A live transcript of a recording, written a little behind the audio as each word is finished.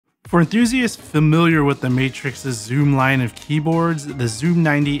For enthusiasts familiar with the Matrix's Zoom line of keyboards, the Zoom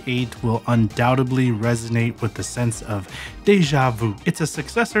 98 will undoubtedly resonate with the sense of deja vu. It's a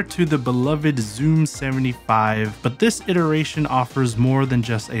successor to the beloved Zoom 75, but this iteration offers more than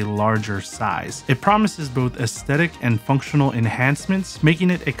just a larger size. It promises both aesthetic and functional enhancements, making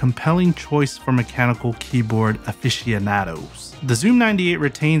it a compelling choice for mechanical keyboard aficionados. The Zoom 98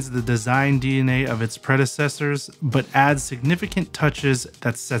 retains the design DNA of its predecessors, but adds significant touches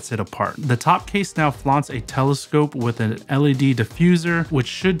that sets it apart. The top case now flaunts a telescope with an LED diffuser, which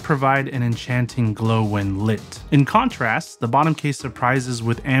should provide an enchanting glow when lit. In contrast, the bottom case surprises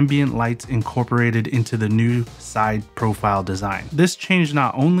with ambient lights incorporated into the new side profile design. This change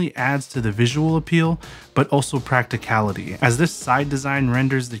not only adds to the visual appeal, but also practicality, as this side design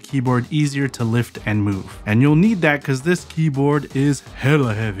renders the keyboard easier to lift and move. And you'll need that because this keyboard is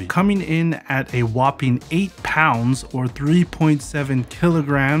hella heavy. Coming in at a whopping 8 pounds or 3.7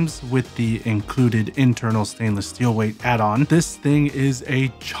 kilograms with the included internal stainless steel weight add-on, this thing is a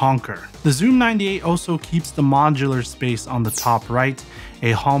chonker. The Zoom 98 also keeps the modular space on the top right,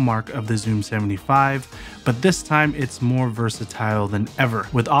 a hallmark of the Zoom 75, but this time it's more versatile than ever,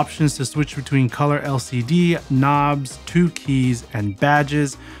 with options to switch between color LCD, knobs, 2 keys, and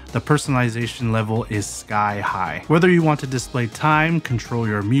badges. The personalization level is sky high. Whether you want to display time, control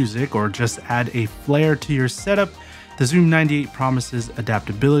your music, or just add a flair to your setup, the Zoom 98 promises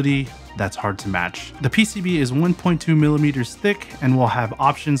adaptability that's hard to match. The PCB is 1.2 millimeters thick and will have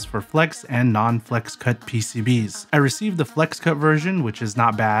options for flex and non-flex cut PCBs. I received the flex cut version, which is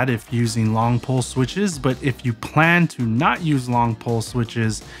not bad if using long pole switches, but if you plan to not use long pole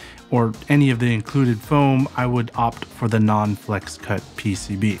switches or any of the included foam, I would opt for the non-flex cut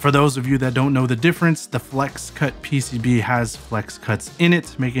PCB. For those of you that don't know the difference, the flex cut PCB has flex cuts in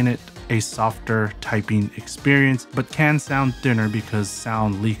it, making it a softer typing experience, but can sound thinner because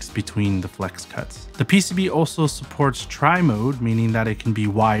sound leaks between the flex cuts. The PCB also supports tri-mode, meaning that it can be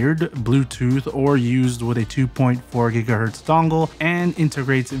wired, Bluetooth, or used with a 2.4 GHz dongle, and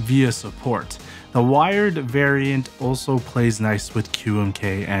integrates VIA support. The wired variant also plays nice with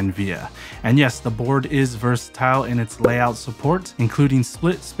QMK and VIA. And yes, the board is versatile in its layout support, including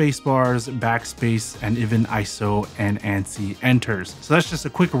split spacebars, backspace, and even ISO and ANSI enters. So that's just a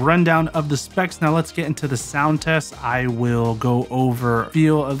quick rundown of the specs. Now let's get into the sound test. I will go over the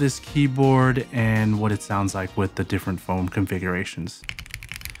feel of this keyboard and what it sounds like with the different foam configurations.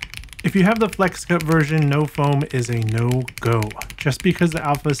 If you have the flex cut version, no foam is a no-go, just because the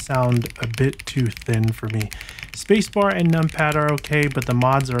alphas sound a bit too thin for me. Spacebar and numpad are okay, but the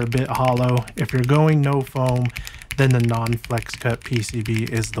mods are a bit hollow. If you're going no foam, then the non-flex cut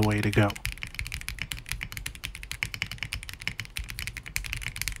PCB is the way to go.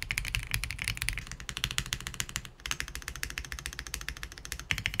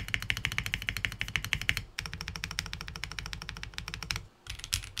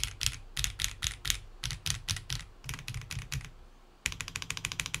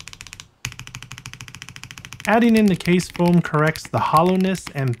 Adding in the case foam corrects the hollowness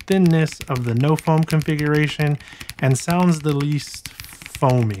and thinness of the no foam configuration and sounds the least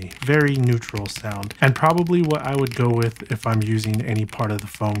foamy, very neutral sound, and probably what I would go with if I'm using any part of the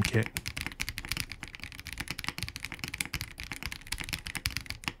foam kit.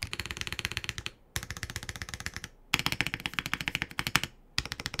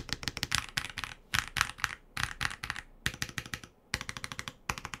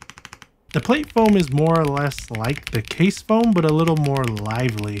 The plate foam is more or less like the case foam, but a little more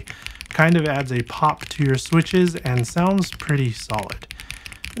lively. Kind of adds a pop to your switches and sounds pretty solid.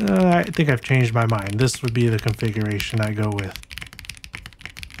 I think I've changed my mind. This would be the configuration I go with.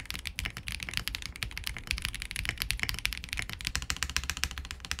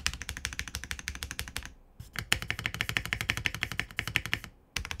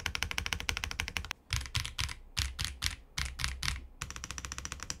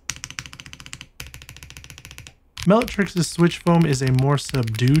 Meletrix's switch foam is a more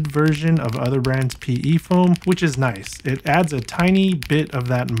subdued version of other brands' PE foam, which is nice. It adds a tiny bit of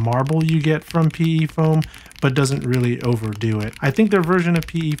that marble you get from PE foam, but doesn't really overdo it. I think their version of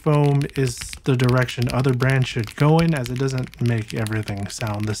PE foam is the direction other brands should go in, as it doesn't make everything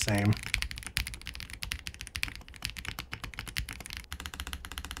sound the same.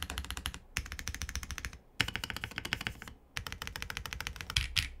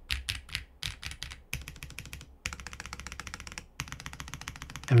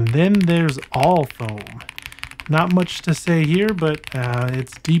 And then there's all foam. Not much to say here, but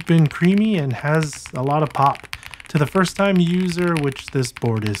it's deep and creamy and has a lot of pop. To the first-time user, which this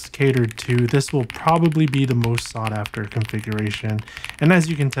board is catered to, this will probably be the most sought-after configuration, and as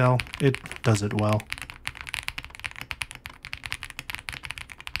you can tell, it does it well.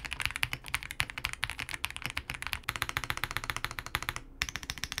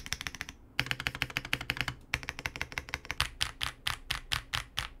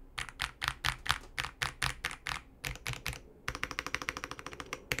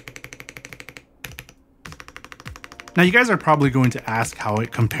 Now you guys are probably going to ask how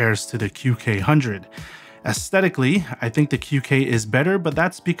it compares to the QK100. Aesthetically, I think the QK is better, but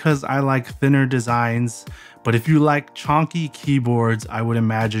that's because I like thinner designs. But if you like chonky keyboards, I would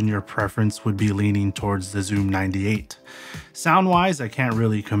imagine your preference would be leaning towards the Zoom 98. Sound-wise, I can't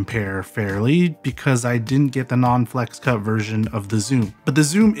really compare fairly because I didn't get the non-flex cut version of the Zoom. But the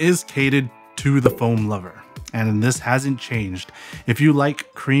Zoom is catered to the foam lover, and this hasn't changed. If you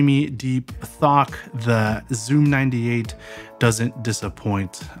like creamy, deep thock, the Zoom 98 doesn't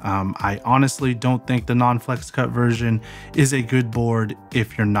disappoint. I honestly don't think the non-flex cut version is a good board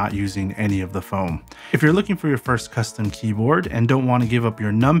if you're not using any of the foam. If you're looking for your first custom keyboard and don't want to give up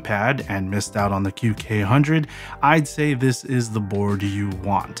your numpad and missed out on the QK100, I'd say this is the board you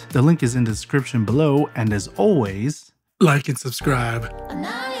want. The link is in the description below, and as always, like and subscribe.